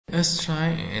Let's try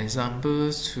an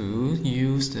example to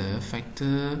use the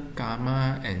factor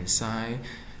gamma and psi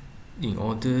in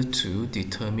order to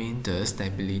determine the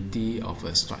stability of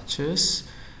a structures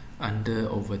under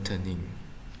overturning.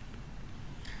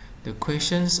 The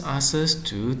questions asks us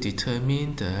to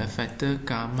determine the factor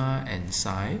gamma and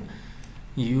psi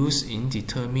used in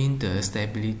determining the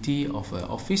stability of an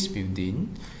office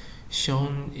building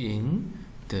shown in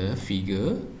the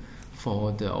figure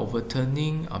for the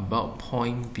overturning about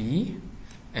point B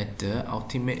at the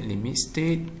ultimate limit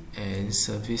state and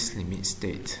service limit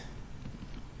state.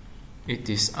 It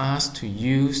is asked to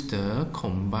use the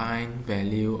combined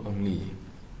value only.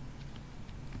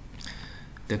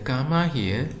 The gamma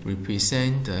here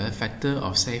represents the factor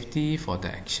of safety for the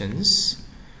actions,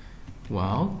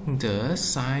 while the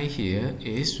psi here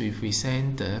is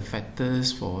represent the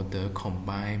factors for the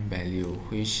combined value,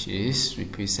 which is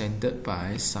represented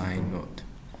by psi node.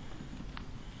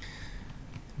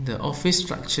 The office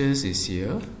structures is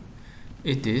here.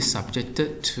 It is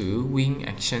subjected to wing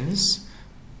actions,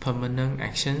 permanent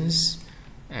actions,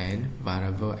 and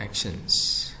variable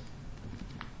actions.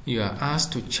 You are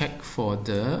asked to check for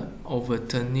the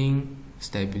overturning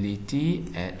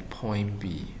stability at point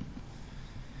B.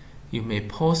 You may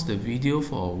pause the video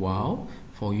for a while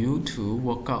for you to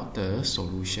work out the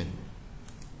solution.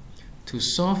 To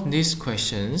solve these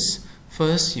questions,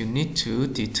 first you need to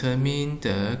determine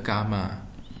the gamma.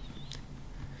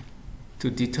 To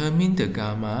determine the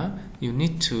gamma, you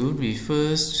need to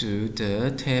refer to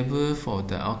the table for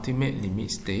the ultimate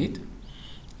limit state,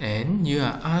 and you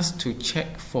are asked to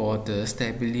check for the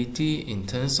stability in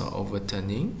terms of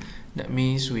overturning. That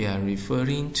means we are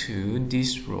referring to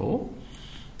this row,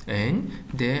 and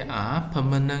there are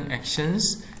permanent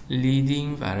actions,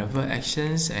 leading variable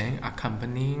actions, and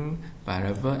accompanying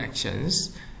variable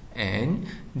actions, and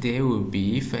there will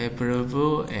be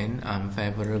favorable and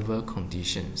unfavorable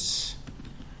conditions.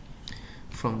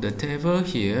 From the table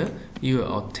here, you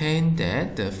will obtain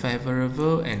that the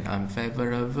favorable and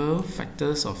unfavorable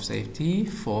factors of safety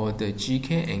for the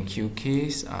GK and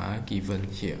QKs are given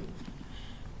here.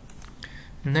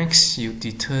 Next, you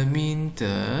determine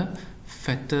the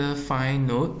factor phi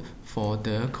node for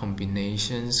the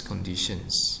combinations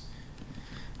conditions.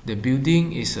 The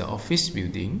building is an office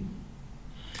building,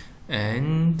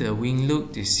 and the wing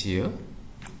load is here.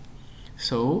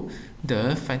 So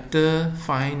the factor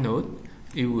phi node,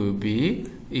 it will be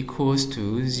equals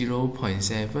to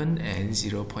 0.7 and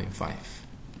 0.5.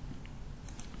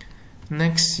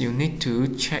 Next, you need to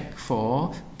check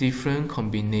for different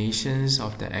combinations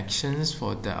of the actions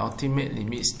for the ultimate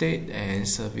limit state and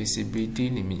serviceability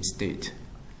limit state.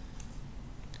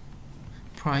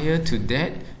 Prior to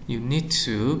that, you need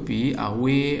to be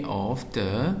aware of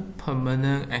the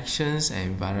permanent actions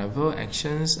and variable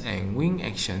actions and wing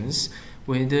actions,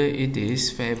 whether it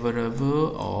is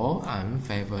favorable or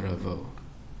unfavorable.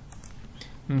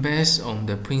 Based on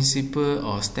the principle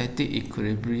of static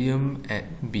equilibrium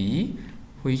at B,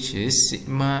 which is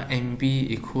sigma MB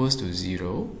equals to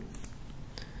 0,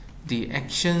 the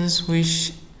actions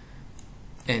which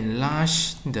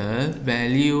enlarge the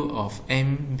value of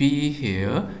MB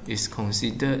here is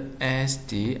considered as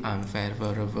the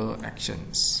unfavorable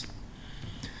actions,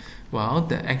 while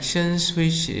the actions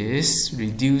which is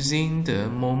reducing the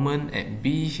moment at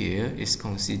B here is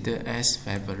considered as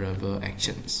favorable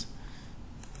actions.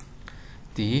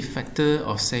 The factor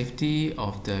of safety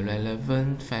of the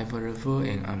relevant favorable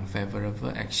and unfavorable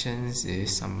actions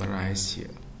is summarized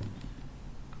here.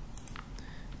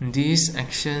 These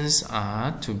actions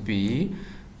are to be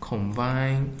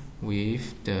combined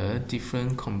with the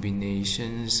different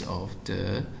combinations of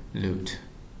the load.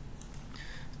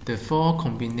 The four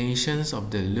combinations of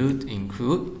the load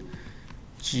include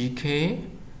GK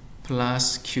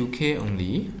plus QK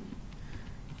only,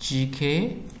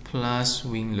 GK plus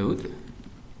wing load,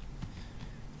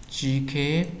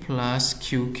 GK plus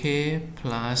QK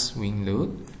plus wing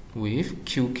load with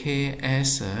QK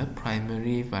as a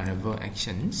primary variable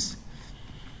actions,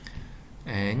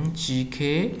 and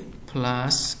GK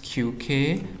plus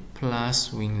QK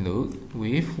plus wing load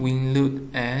with wing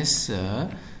load as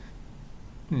a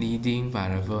leading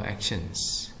variable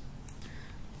actions.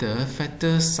 The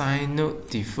factor psi node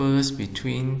differs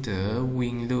between the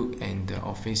wing load and the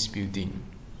office building.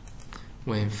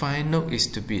 When phi node is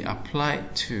to be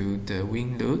applied to the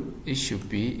wing load, it should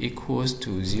be equals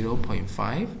to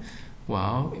 0.5,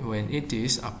 while when it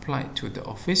is applied to the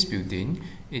office building,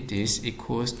 it is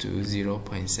equals to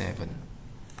 0.7.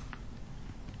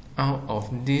 Out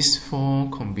of these four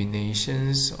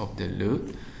combinations of the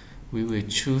load, we will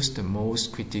choose the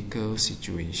most critical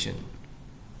situation.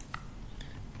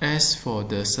 As for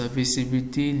the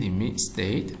serviceability limit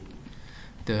state,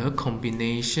 the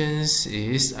combinations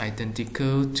is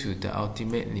identical to the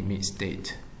ultimate limit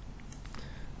state.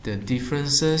 The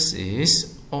differences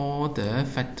is all the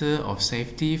factor of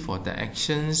safety for the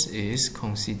actions is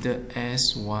considered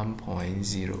as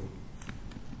 1.0.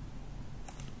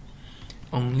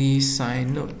 Only side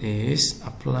note is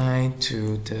applied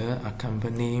to the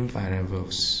accompanying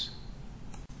variables.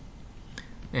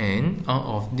 And out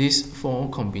of these 4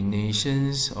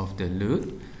 combinations of the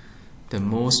loop, the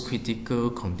most critical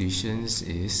conditions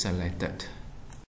is selected.